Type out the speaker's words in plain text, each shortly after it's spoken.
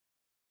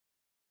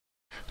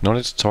Now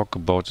let's talk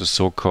about the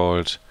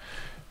so-called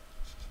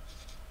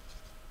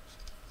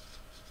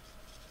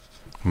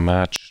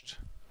matched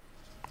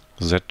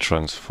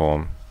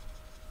Z-transform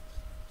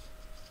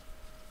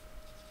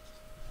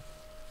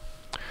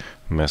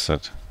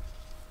method.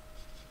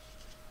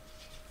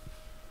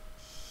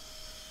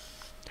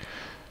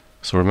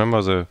 So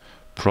remember the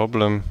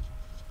problem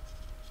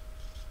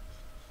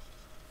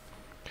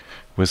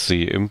with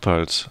the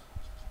impulse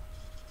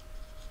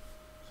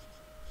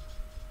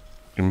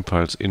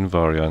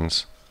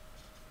invariance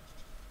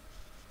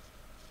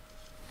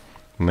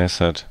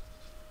method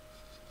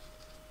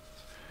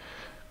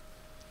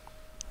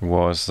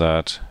was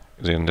that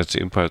the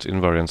impulse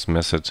invariance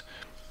method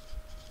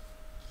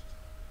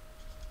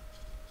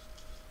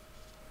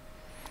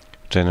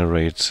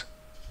generates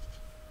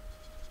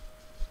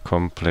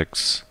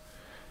complex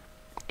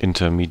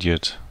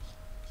intermediate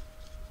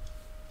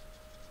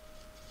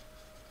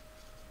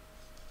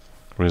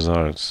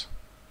results.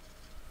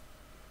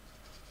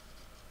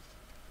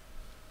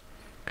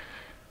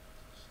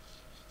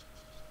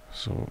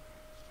 So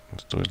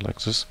let's do it like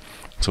this.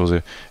 So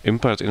the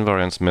impulse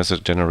invariance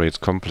method generates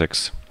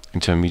complex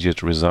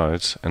intermediate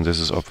results, and this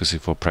is obviously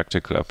for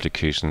practical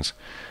applications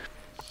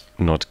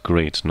not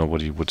great.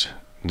 Nobody would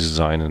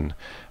design an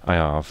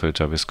IRR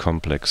filter with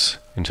complex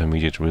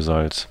intermediate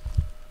results.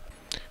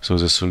 So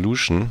the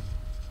solution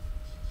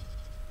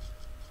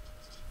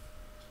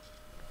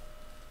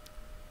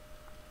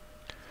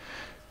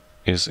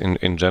is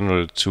in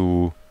general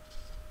to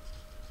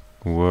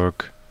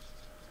work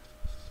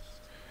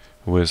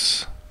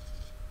with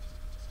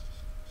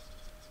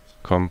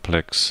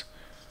complex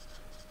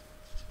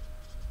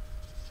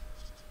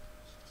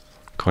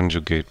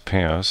conjugate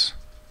pairs,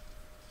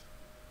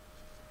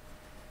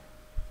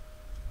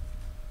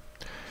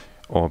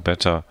 or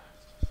better,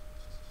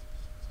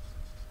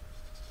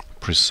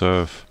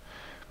 preserve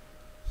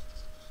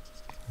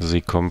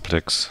the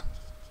complex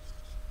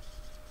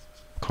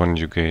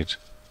conjugate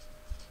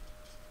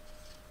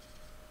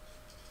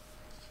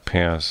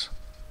pairs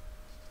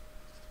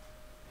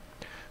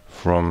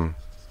from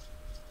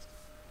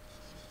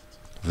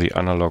the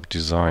analog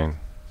design.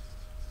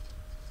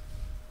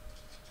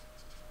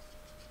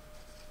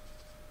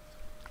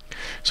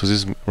 So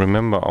this,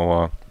 remember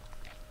our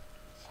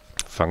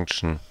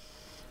function,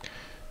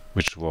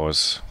 which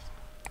was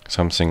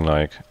something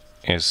like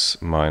s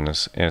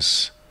minus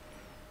s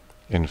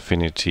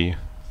infinity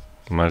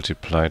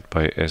multiplied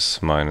by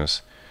s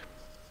minus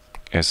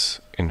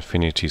s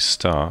infinity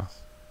star.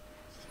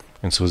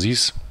 And so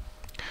these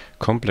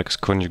complex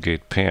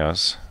conjugate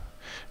pairs,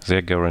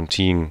 they're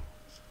guaranteeing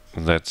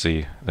that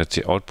the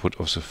output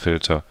of the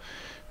filter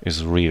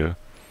is real.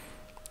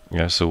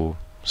 Yeah, so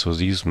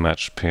these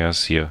matched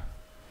pairs here,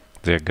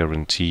 they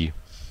guarantee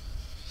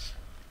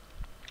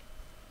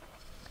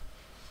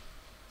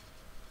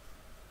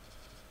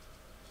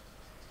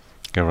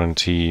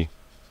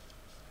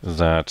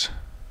that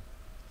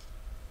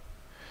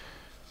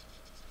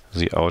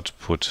the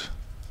output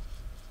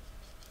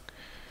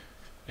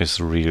is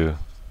real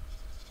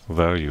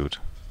valued.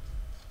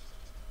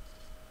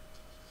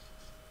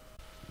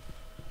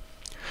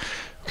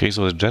 Okay,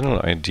 so the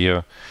general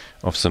idea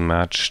of the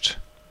matched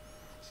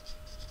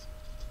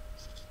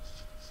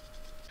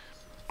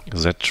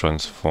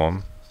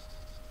Z-transform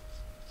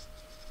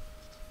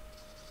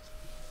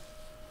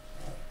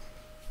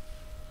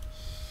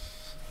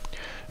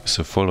is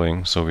the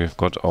following. So we've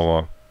got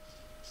our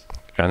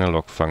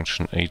analog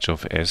function h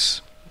of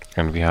s,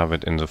 and we have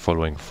it in the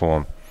following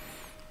form.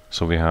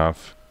 So we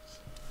have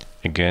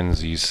again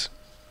these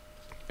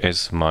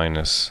s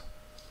minus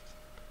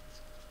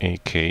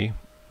ak,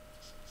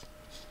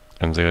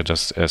 and they're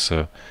just as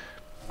a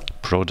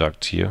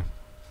product here,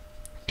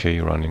 k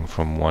running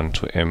from 1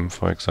 to m,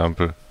 for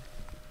example.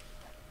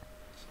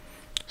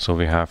 So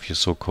we have here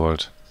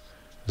so-called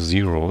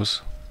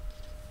zeros.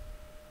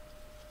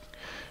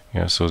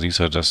 Yeah, so these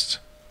are just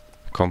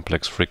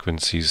complex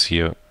frequencies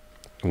here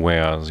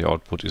where the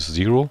output is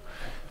 0,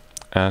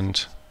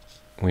 and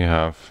we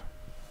have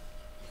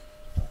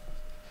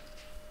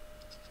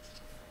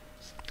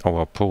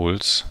our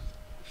poles.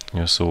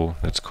 Yeah, so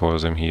let's call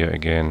them here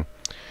again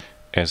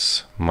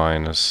s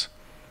minus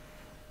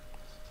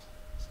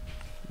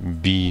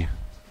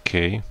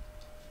bk.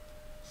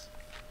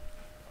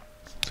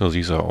 So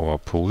these are our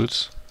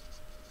poles,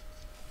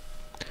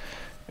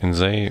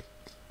 and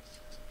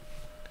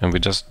we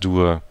just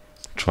do a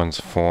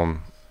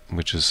transform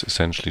which is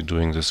essentially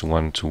doing this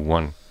 1 to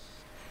 1,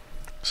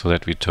 so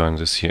that we turn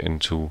this here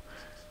into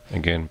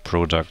again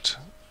product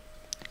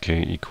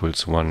k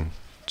equals 1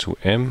 to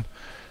m,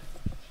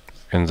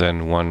 and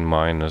then 1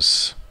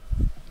 minus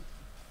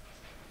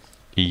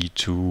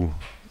e2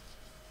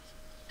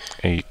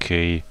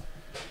 ak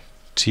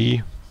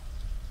t,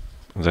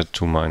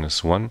 z2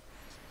 minus 1,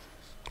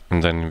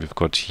 and then we've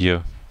got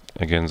here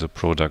again the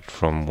product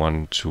from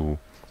 1 to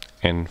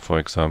n, for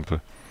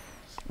example,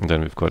 and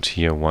then we've got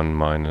here 1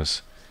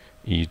 minus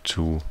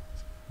e2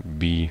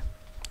 b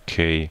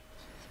k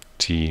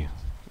t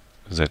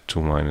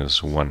z2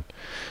 minus 1.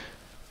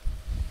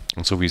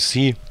 And so we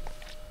see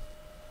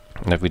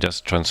that we're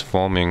just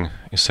transforming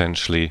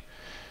essentially.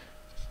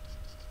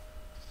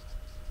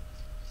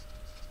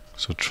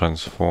 So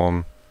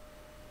transform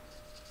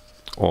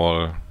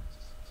all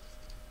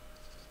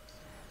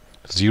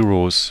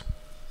zeros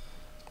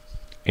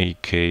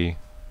AK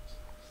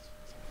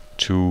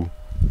to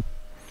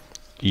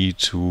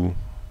E2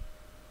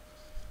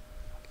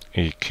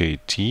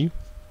 AKT,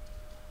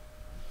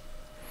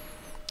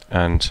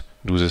 and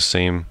do the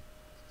same.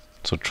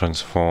 So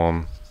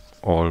transform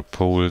all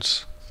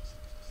poles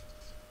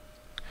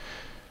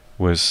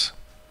with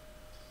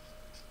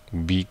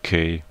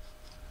BK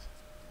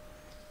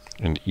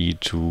and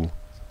E2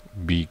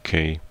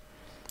 BKT.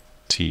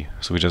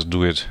 So we just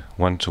do it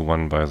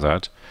one-to-one by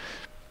that.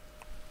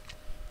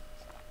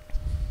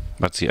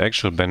 But the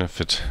actual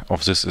benefit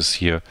of this is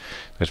here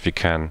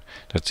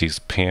that these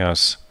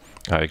pairs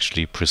are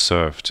actually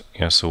preserved.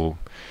 Yeah, so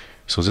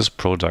this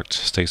product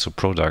stays a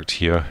product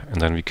here,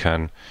 and then we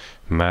can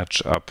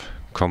match up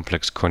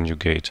complex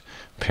conjugate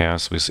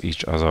pairs with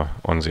each other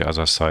on the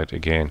other side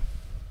again.